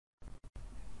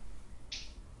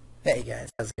Hey guys,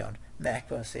 how's it going?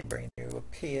 MacBus here bringing you a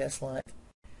PS Live.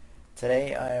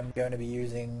 Today I am going to be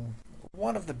using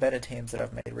one of the better teams that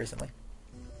I've made recently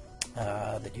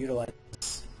that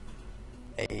utilizes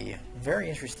a very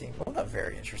interesting, well not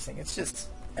very interesting, it's just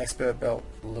Expert Belt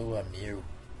Lure Mew.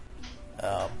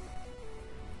 Um,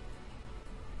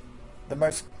 the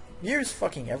most Mew's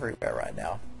fucking everywhere right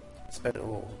now. Especially,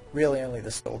 well, really only the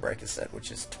Stallbreaker set,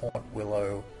 which is Taunt,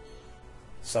 Willow,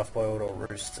 Soft-Boiled or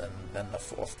Roost, and then the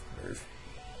fourth move.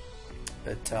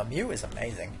 But Mew is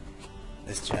amazing,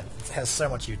 this gen. It has so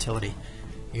much utility.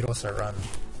 You can also run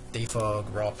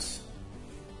Defog, Rocks.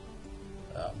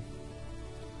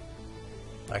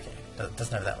 Okay,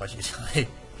 doesn't have that much utility.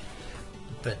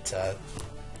 But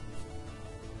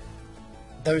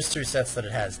those two sets that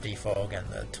it has, Defog and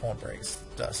the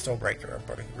Stallbreaker, are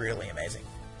both really amazing.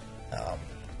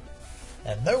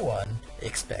 And no one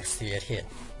expects to get hit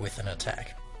with an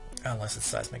attack, unless it's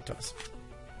Seismic Toss.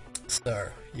 So,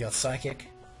 you got Psychic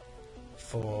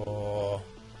for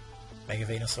Mega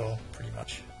Venusaur, pretty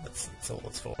much. That's all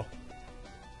it's for.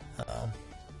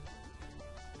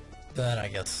 Then I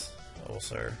guess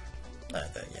also, yeah,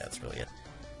 that's really it.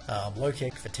 Low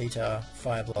Kick for ttar,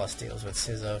 Fire Blast deals with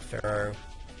Scissor, Pharaoh,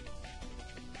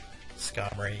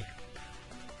 Skarmory,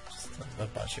 just a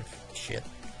bunch of shit.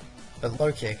 But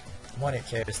Low Kick,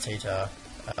 1-hit KOs ttar,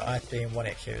 Ice Beam,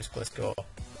 1-hit KOs Gliscor,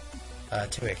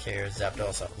 2-hit KOs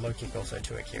Zapdos, Low Kick also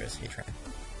 2-hit KOs Heatran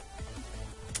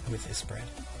with his spread.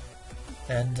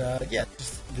 And yeah,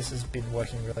 this has been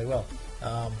working really well.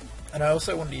 And I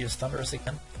also wanted to use Thunderous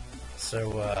again,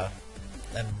 so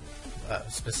and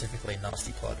specifically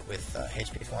Nasty Plot with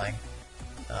HP Flying.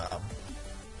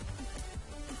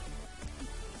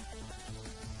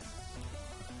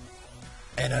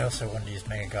 And I also wanted to use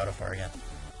Mega Gardevoir again,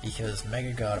 because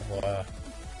Mega Gardevoir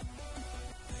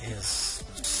is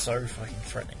so fucking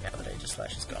threatening now that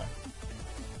Aegislash is gone.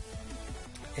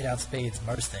 It outspeeds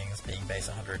most things, being base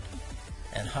 100,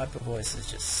 and Hyper Voice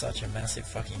is just such a massive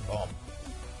fucking bomb.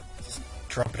 Just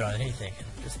drop it on anything and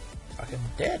just fucking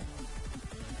dead.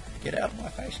 Get out of my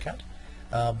face, cunt.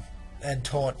 And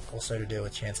Taunt also to deal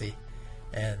with Chansey,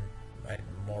 and a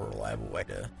more reliable way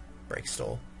to break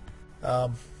stall.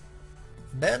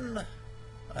 Then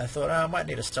I thought I might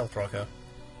need a Stealth Rocker,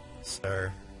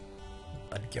 so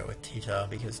I'd go with ttar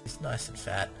because he's nice and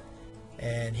fat,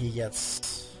 and he's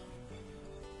just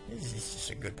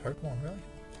a good Pokemon, really.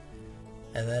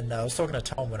 And then I was talking to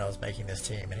Tom when I was making this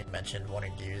team, and he mentioned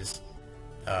wanting to use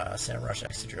Samrush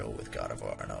Excadrill with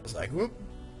Gardevoir, and I was like, whoop,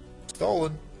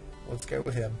 stolen, let's go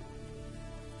with him.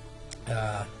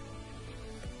 I've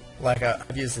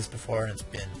used this before, and it's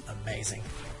been amazing,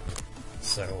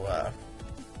 so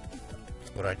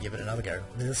thought I'd give it another go.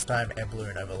 This time Air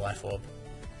Balloon over Life Orb.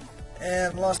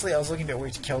 And lastly, I was looking a bit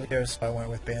weak to Keldeo, so I went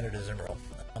with Bandit Azumarill.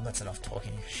 That's enough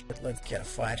talking. Shit, let's get a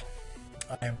fight.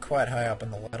 I am quite high up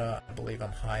in the ladder. I believe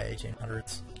I'm high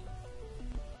 1800s.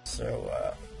 So,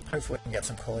 hopefully we can get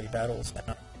some quality battles and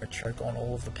I'll choke on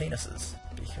all of the penises,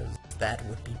 because that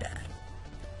would be bad.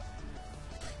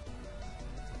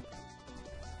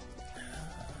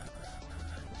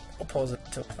 I'll pause it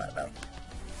until I find a battle.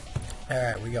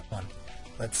 Alright, we got one.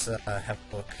 Let's have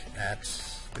a look at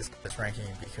this ranking,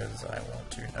 because I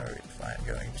want to know if I'm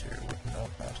going to win or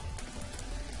not.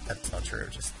 That's not true,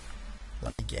 just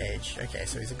let me gauge. Okay,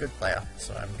 so he's a good player,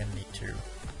 so I'm going to need to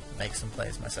make some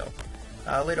plays myself.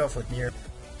 Lead off with Mew.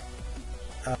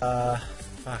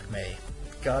 Fuck me.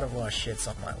 Gardevoir shits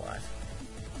on my life.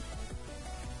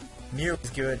 Mew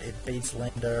is good, it beats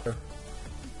Lando,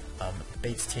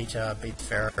 beats ttar, beats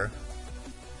Pharaoh.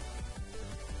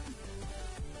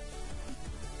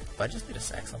 Do I just need to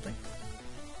sack something?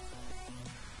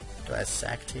 Do I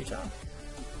sack ttar?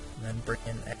 And then bring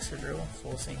in Excadrill,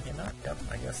 forcing him out? Yep,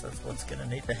 I guess that's what's gonna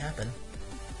need to happen.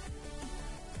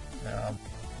 Yeah,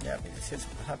 he hits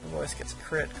with the Hyper Voice, gets a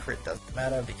crit. Crit doesn't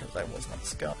matter because I was not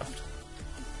scuffed.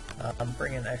 I'm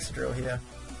bringing Excadrill here.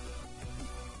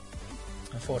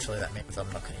 Unfortunately, that means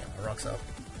I'm not gonna get my rocks up.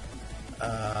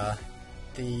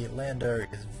 The Lando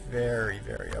is very,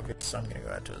 very obvious, so I'm gonna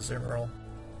go out to a Azumarill.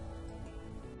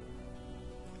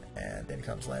 And in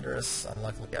comes Landorus.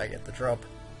 Unluckily, I get the drop.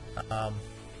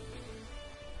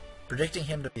 Predicting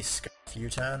him to be Scuff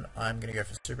U-turn, I'm going to go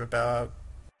for Superpower.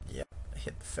 Yep,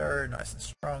 hit the Pharaoh, nice and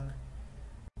strong.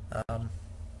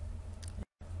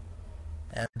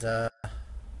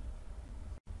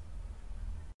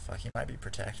 Fuck, he might be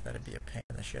Protect, that'd be a pain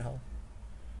in the shithole.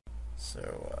 So,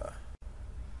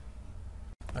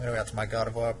 I'm going to go out to my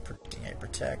Gardevoir, predicting a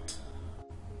Protect.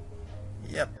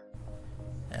 Yep.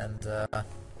 And,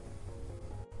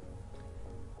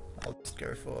 I'll just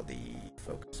go for the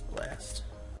Focus Blast.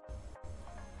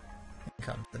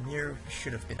 comes the Mew.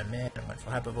 Should have been a man and went for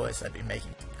Hyper Voice. I'd be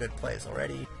making good plays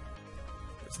already.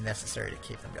 It was necessary to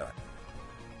keep them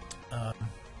going.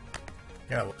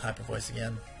 You know, Hyper Voice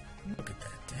again. Look at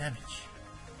that damage.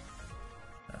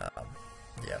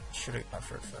 Yeah, should have gone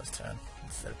for it first turn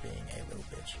instead of being a little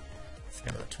bitch. Let's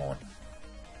go with a taunt.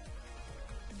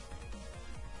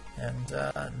 And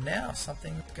now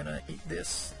something's gonna eat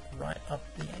this right up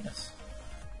the anus.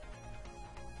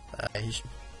 He should.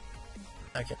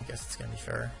 Okay, I guess it's gonna be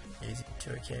fair. Easy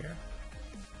to a KO.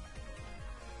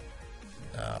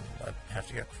 I have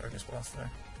to go focus blast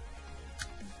there.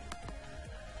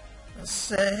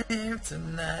 Save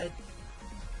tonight.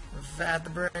 At the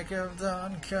break of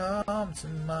dawn, come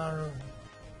tomorrow.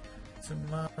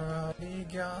 Tomorrow I'll be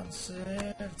gone.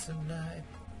 Save tonight.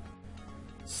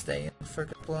 Stay in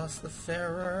focus blast the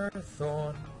fairer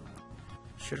thorn.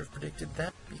 Should have predicted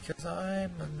that because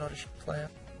I'm not a shit player.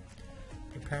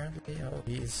 Apparently, oh,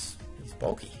 he's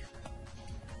bulky.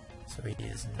 So he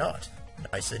is not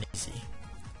nice and easy.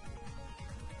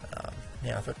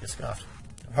 Yeah, I thought he was scoffed.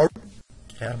 Oh,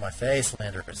 get out of my face,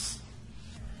 Landorus.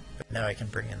 But now I can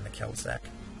bring in the Kelsack.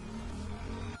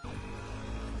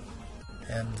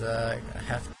 And I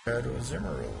have to go to a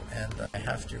Azumarill, and I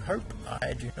have to hope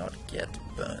I do not get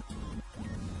burnt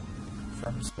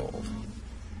from Scald.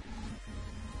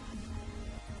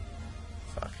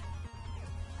 Fuck.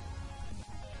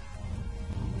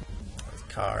 There's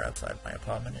a car outside my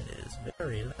apartment, and it is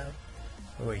very loud.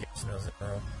 Oh, he goes no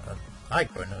Azumarill. I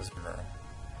go no Azumarill.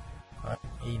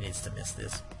 He needs to miss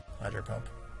this. Hydro Pump.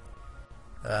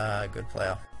 Good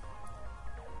player.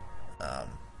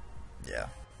 Yeah.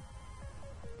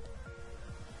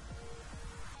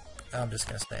 I'm just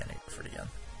gonna stay in for it again.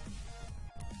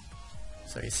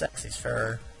 So he sacks his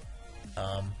Pharaoh.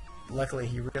 Luckily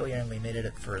he really only needed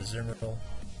it for a Azumarill,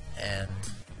 and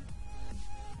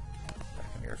I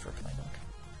can go for a Playmunk.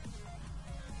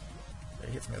 But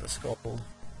he hits me with a Scald.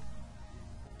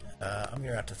 I'm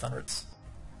going out to Thunderous.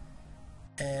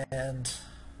 And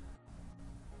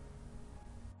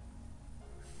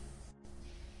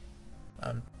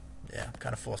yeah, I'm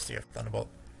kind of forced to go Thunderbolt.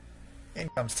 In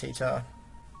comes ttar.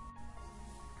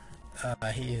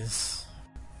 He is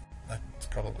it's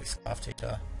probably Scarf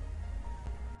ttar.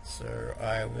 So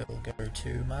I will go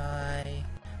to my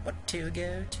what to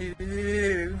go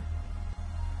to.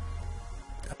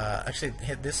 Actually,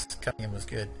 this coming in was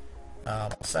good.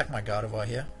 I'll sack my Gardevoir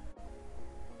here.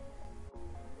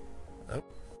 Oh.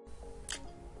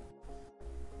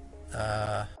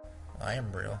 I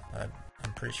am real.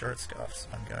 I'm pretty sure it's Scarf, so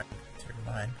I'm going to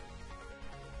mine.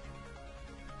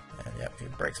 And yep,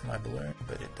 it breaks my balloon,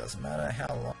 but it doesn't matter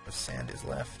how long the sand is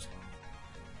left.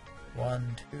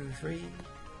 1, 2, 3.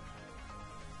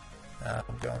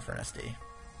 I'm going for an SD.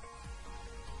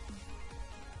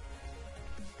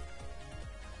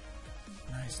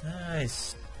 Nice,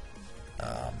 nice.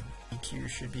 EQ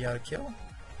should be able to kill.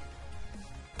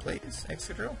 Please,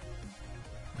 Excadrill.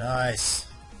 Nice.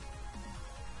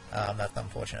 That's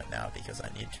unfortunate now because I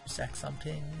need to sack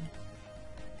something.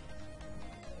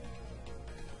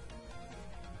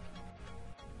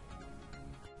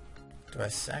 Do I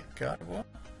sack Gardevoir?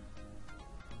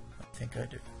 I think I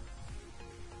do.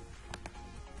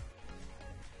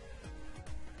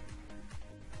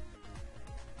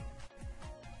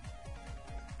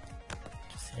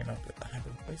 Just hit him up with the Hyper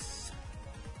Voice.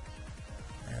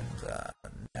 And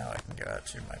now I can go out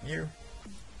to my Mew.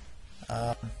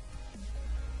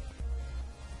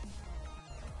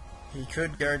 He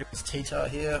could go to his ttar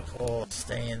here or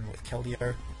stay in with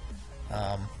Keldeo.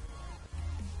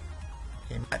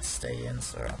 He might stay in,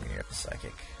 so I'm going to go for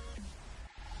Psychic.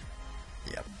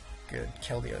 Yep, good.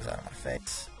 Keldeo's out of my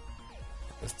face.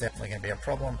 It was definitely going to be a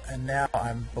problem. And now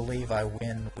I believe I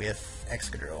win with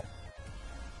Excadrill.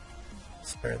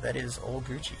 So that is all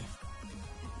Gucci.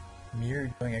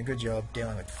 Mew doing a good job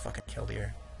dealing with fucking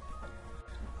Keldeo.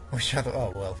 Which other...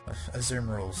 oh well,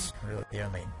 Azumarill's really the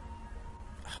only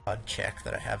hard check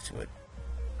that I have to it.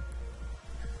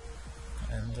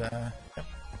 And, yep.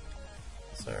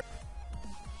 So...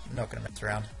 I'm not going to mess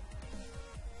around.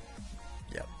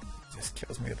 Yep, just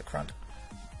kills me with the Grunt.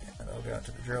 And I'll go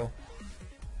into the Drill.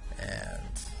 And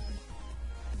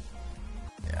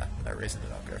yeah, no reason to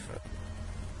not go for it.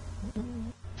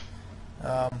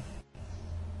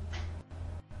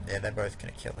 Yeah, they're both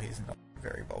going to kill. He's not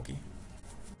very bulky.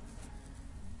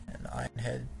 And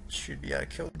Ironhead should be able to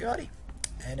kill the Gardy.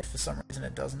 And if for some reason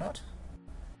it does not,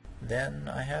 then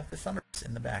I have the Thunderous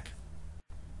in the back.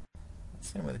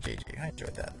 Let's hit him with a GG. I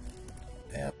enjoyed that.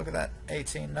 Yeah, look at that.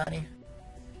 1890.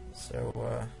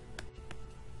 So,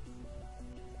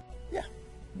 yeah,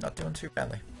 not doing too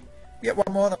badly. Get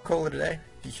one more and I'll call it a day,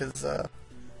 because I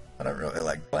don't really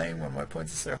like playing when my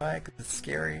points are so high, because it's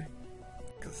scary,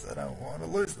 because I don't want to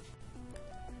lose them.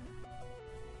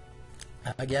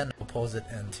 Again, I'll pause it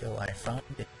until I find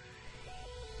it.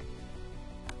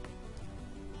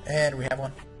 And we have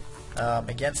one.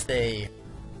 Against a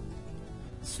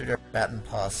pseudo baton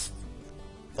pass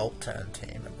vault turn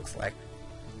team, it looks like.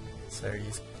 So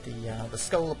use the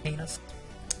skull of penis,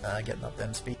 getting up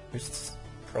them speed boosts,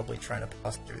 probably trying to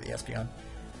pass through the Espeon.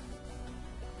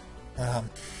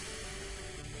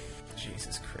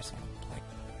 Jesus Christ, like,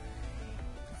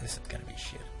 this is gonna be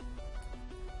shit.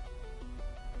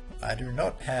 I do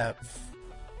not have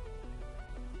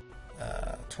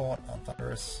Taunt on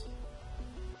Thunderous.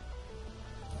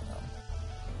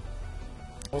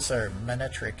 Also,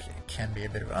 Manectric can be a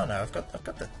bit of... Oh no, I've got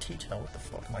the ttar. What the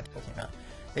fuck am I talking about?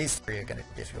 These three are going to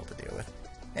be difficult to deal with.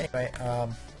 Anyway, I'll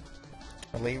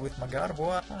lead with my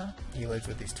Gardevoir. He leads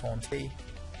with his Taunt-T.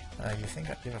 You think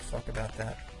I'd give a fuck about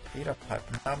that? Beat up Pipe.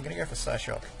 No, I'm going to go for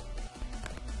Psyshock.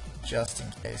 Just in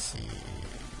case he...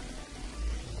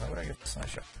 Why would I go for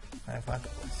Psyshock? I have Hyper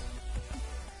Voice.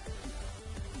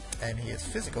 And he is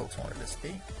physical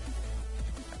Tornadus-D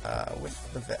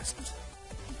with the vest.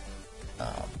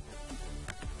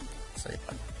 So yeah,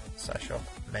 Psyshock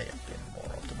may have been more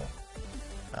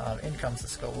optimal. In comes the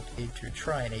Scolipede to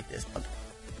try and eat this bug.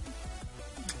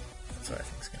 That's what I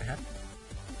think is going to happen.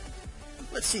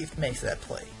 Let's see if it makes that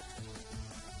play.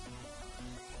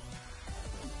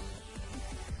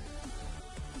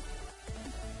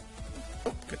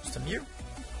 Oh, goes to Mew.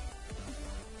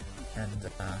 And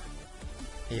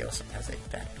he also has a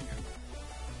bad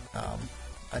Mew.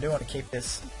 I do want to keep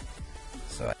this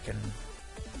so I can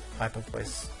Hyper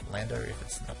Voice Lando if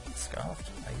it's not scarfed,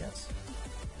 I guess.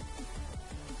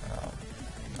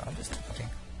 No, I'm just taunting.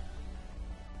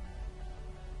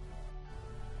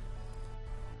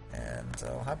 And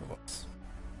I'll Hyper Voice.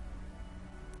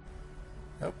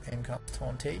 Oh, in comes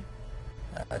Taunt-T.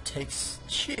 Takes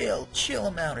chill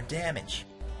amount of damage.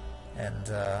 And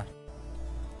I'll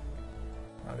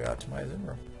go out to my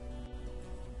Zimmer.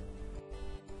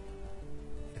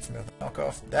 It's another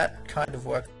knockoff. That kind of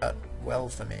worked out well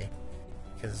for me,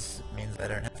 because it means I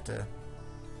don't have to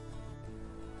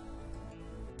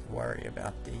worry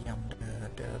about the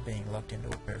being locked into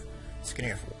a curve. Just gonna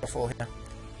go for Waterfall here,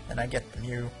 and I get the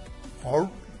Mew.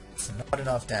 Oh, it's not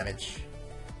enough damage.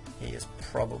 He is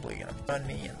probably gonna burn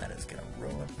me, and that is gonna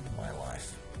ruin my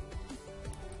life.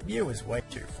 Mew is way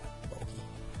too fucking bulky.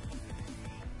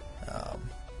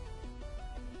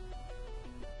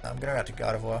 I'm gonna go out to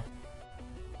Gardevoir.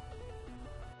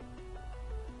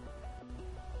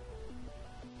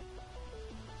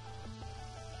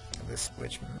 This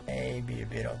switch may be a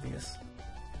bit obvious,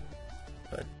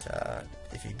 but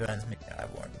if he burns me, I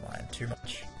won't mind too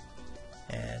much.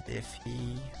 And if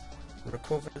he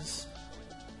recovers...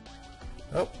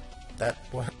 Oh, that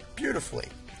worked beautifully.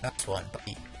 Nice one,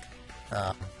 buddy.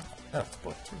 That's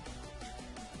what too.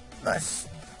 Nice.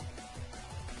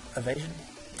 Evasion.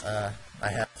 I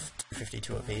have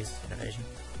 252 of these in evasion.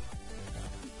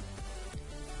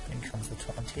 In comes the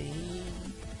Taunt-T.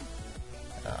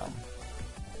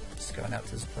 Just going out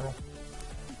to Squirrel.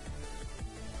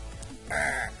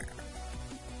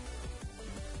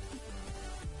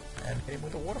 And hit him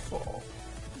with a Waterfall.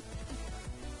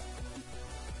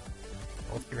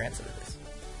 What's your answer to this?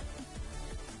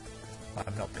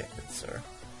 I'm not bended, sir.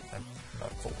 I'm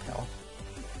not full power.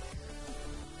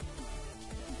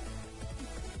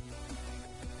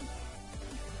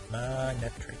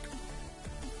 Manectric.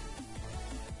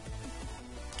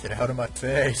 Get out of my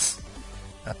face!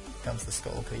 Comes the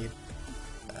Scolipede.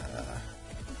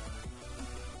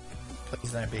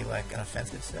 Please don't be like an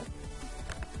offensive set,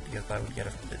 because I would get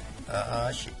offended.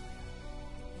 Shit.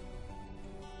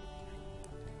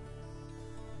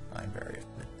 I'm very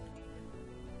offended.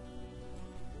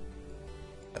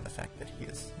 And the fact that he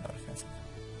is not offensive.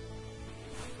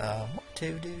 What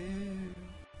to do?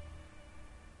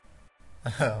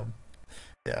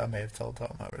 Yeah, I may have told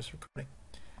Tom I was recording.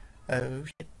 Oh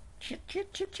shit.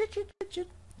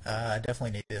 I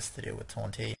definitely need this to deal with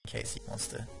Taunt-T in case he wants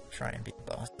to try and be a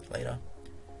bastard later.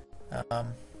 I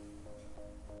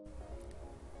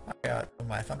got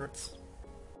my Thunderous.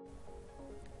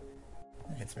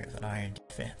 It hits me with an Iron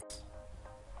Defense.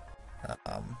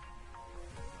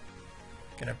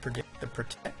 Gonna predict the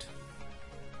Protect.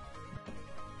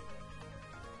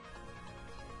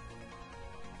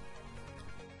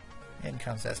 In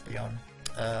comes Espeon.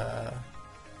 I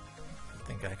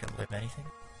think I can live anything.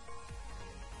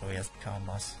 Oh, he has the Calm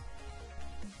Moss.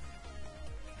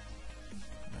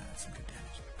 That's some good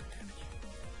damage.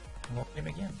 I won't hit him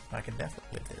again. I can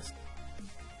definitely live this.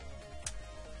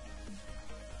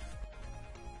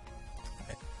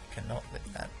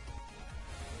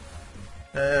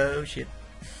 Oh shit.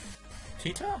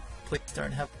 ttar, please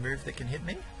don't have a move that can hit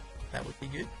me. That would be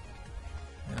good.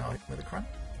 And I'll hit with a crunch.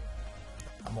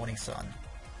 A morning sun.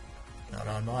 Not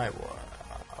on my watch.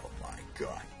 Oh my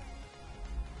god.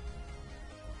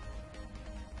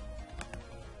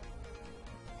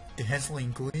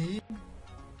 Dazzling gleam.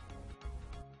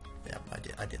 Yeah,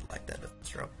 I did like that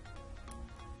drop.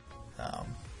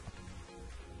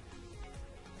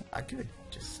 Good.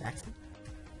 Just sacks it.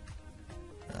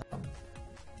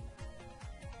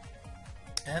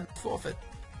 And forfeit.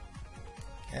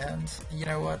 And you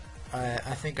know what?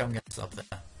 I think I'm gonna stop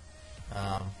there.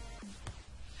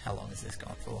 How long is this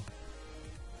gone for?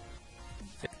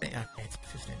 15. Okay, it's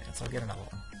 15 minutes. I'll get another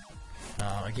one.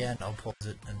 Again, I'll pause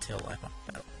it until I find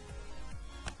out.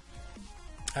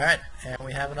 Alright, and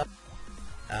we have another.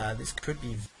 This could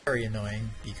be very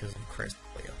annoying because of Chris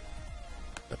earlier.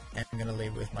 But I'm going to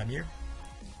leave with my Mew,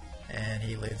 and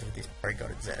he leaves with his Mega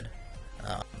Gardy Z.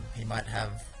 He might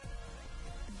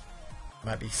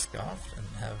be Scarfed and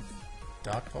have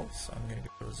Dark Pulse, so I'm going to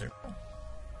go to 0.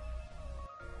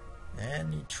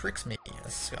 And he tricks me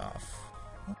a Scarf.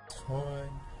 That's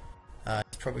fine.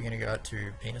 He's probably going to go out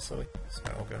to Venusaur, so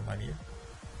I'll go to my Mew.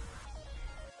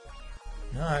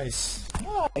 Nice!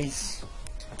 Nice!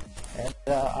 And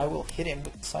I will hit him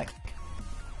with Psychic.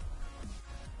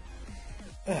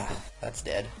 That's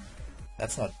dead.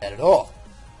 That's not dead at all.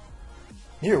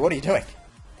 Mew, what are you doing?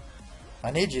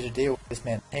 I need you to deal with this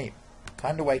man's team.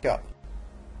 Time to wake up.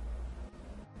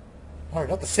 No,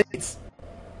 not the seats.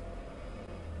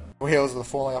 Wheels are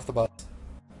falling off the bus.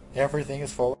 Everything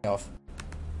is falling off.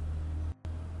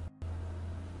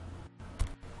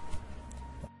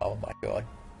 Oh my god.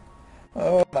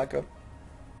 Oh my god.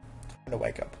 Time to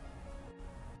wake up.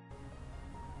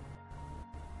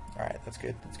 Alright, that's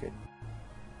good, that's good.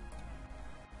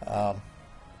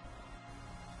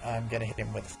 I'm gonna hit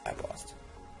him with a Fire Blast.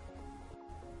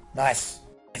 Nice!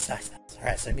 Nice, nice, nice.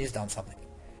 Alright, so Mew's done something.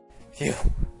 Phew!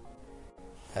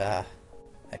 That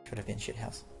could have been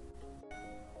shithouse.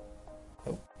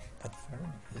 Oh, that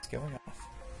phone is going off.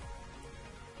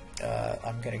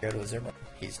 I'm gonna go to a Zimmer.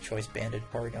 He's Choice Banded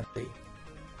Porygon D.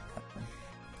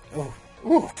 Oh,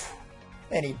 oof!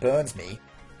 And he burns me.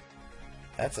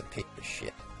 That's a piece of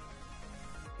shit.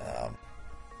 I'm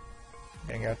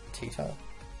gonna go to ttar.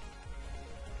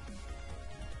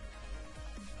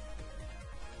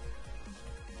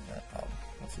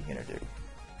 What's he gonna do?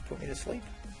 Put me to sleep?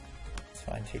 It's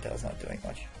fine, ttar's not doing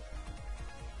much.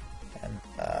 And,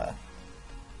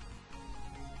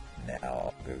 now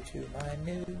I'll go to my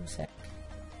new sack.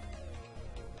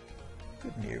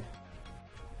 Good Mew.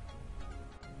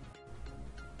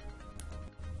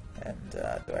 And,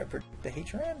 do I predict the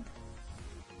Heatran?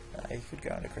 He could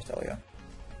go into Cresselia.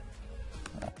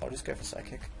 I'll just go for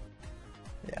Psychic.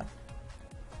 Yeah.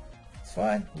 It's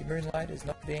fine, your Moonlight is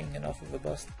not being enough of a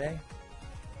bust today.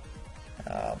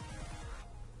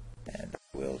 And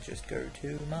we'll just go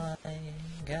to my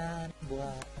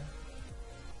Gardevoir.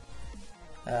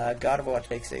 Gardevoir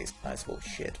takes a sizable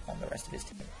shit on the rest of his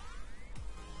team.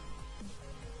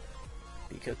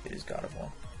 Because it is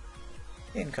Gardevoir.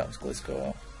 In comes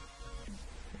Gliscor.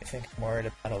 I think I'm worried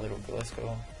about a little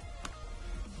Gliscor.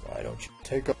 Why don't you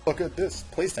take a look at this?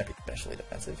 Please don't be especially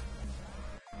defensive.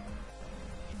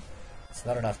 It's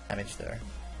not enough damage though.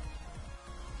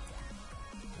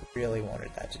 Really wanted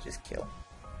that to just kill.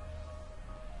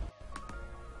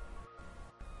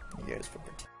 He goes for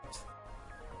protect.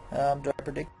 Do I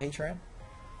predict Heatran?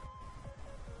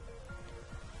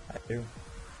 I do.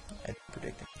 I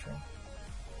predict Heatran.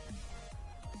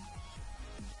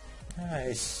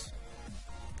 Nice.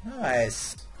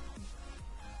 Nice.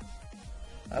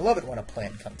 I love it when a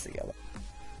plan comes together.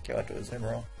 Go out to a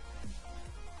Zimmeral.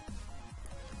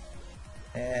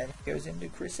 And goes into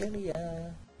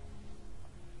Cresselia.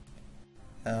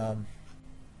 I'm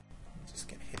just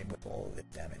gonna hit him with all of the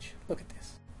damage. Look at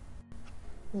this.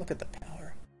 Look at the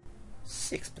power.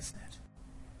 6%.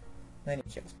 Then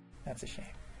he kills me. That's a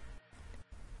shame.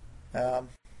 Can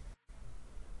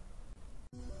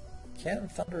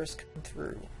Thunderous come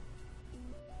through?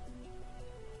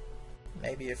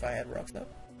 Maybe if I had Rocks up.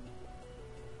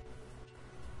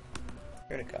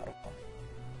 Go to Gardevoir.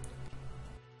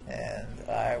 And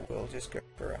I will just go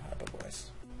for a Hyper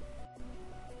Voice.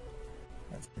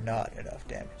 That's not enough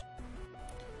damage.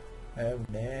 Oh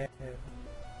no.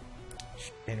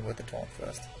 In with the taunt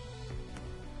first.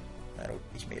 That'll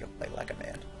teach me to play like a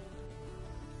man.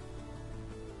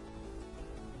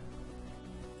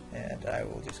 And I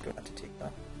will just go out to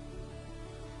ttar.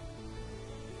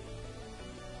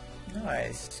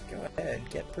 Nice. Go ahead.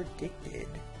 Get predicted.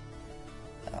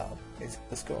 Is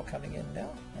the score coming in now?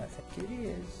 I think it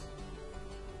is.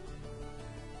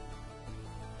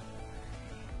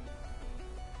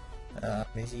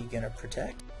 Is he gonna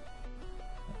protect?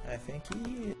 I think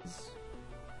he is.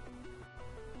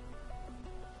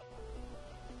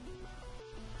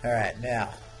 Alright,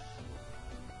 now.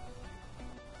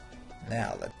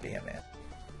 Now let's be a man.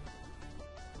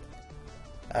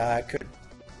 I could...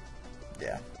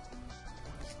 Yeah.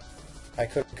 I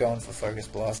could have gone for Focus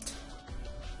Blast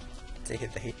to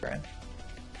hit the heat brand.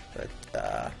 But,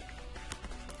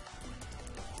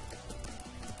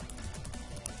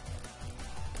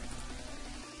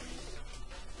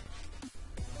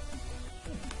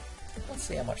 let's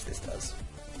see how much this does.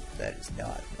 That is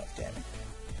not enough damage.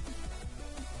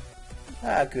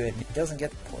 Ah, good. It doesn't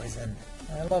get the poison.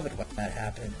 I love it when that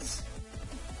happens.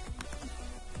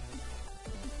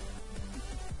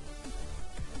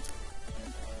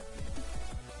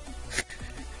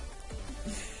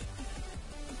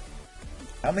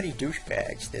 How many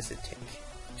douchebags does it take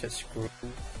to screw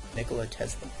Nikola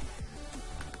Tesla?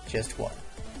 Just one.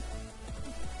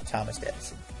 Thomas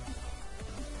Edison.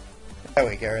 There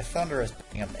we go, Thunderous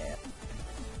being a man.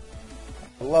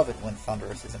 I love it when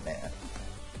Thunderous is a man.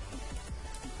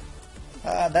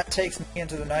 That takes me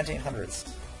into the 1900s.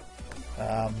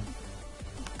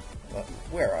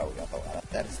 Where are we on the ladder?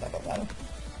 That is not a ladder.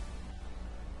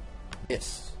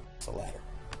 Yes, it's a ladder.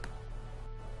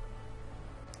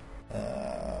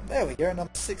 There we go,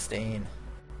 number 16.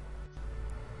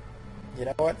 You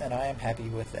know what? And I am happy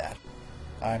with that.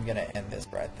 I'm gonna end this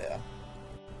right there.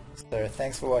 So,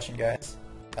 thanks for watching, guys.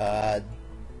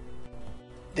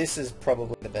 This is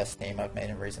probably the best theme I've made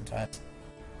in recent times.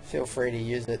 Feel free to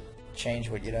use it, change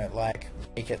what you don't like,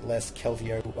 make it less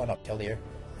Kelvio, well not Kelvio,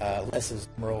 less as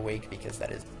Emerald Week, because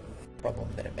that is a problem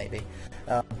that it may be.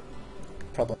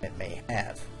 Problem it may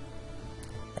have.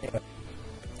 Anyway,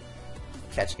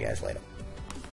 catch you guys later.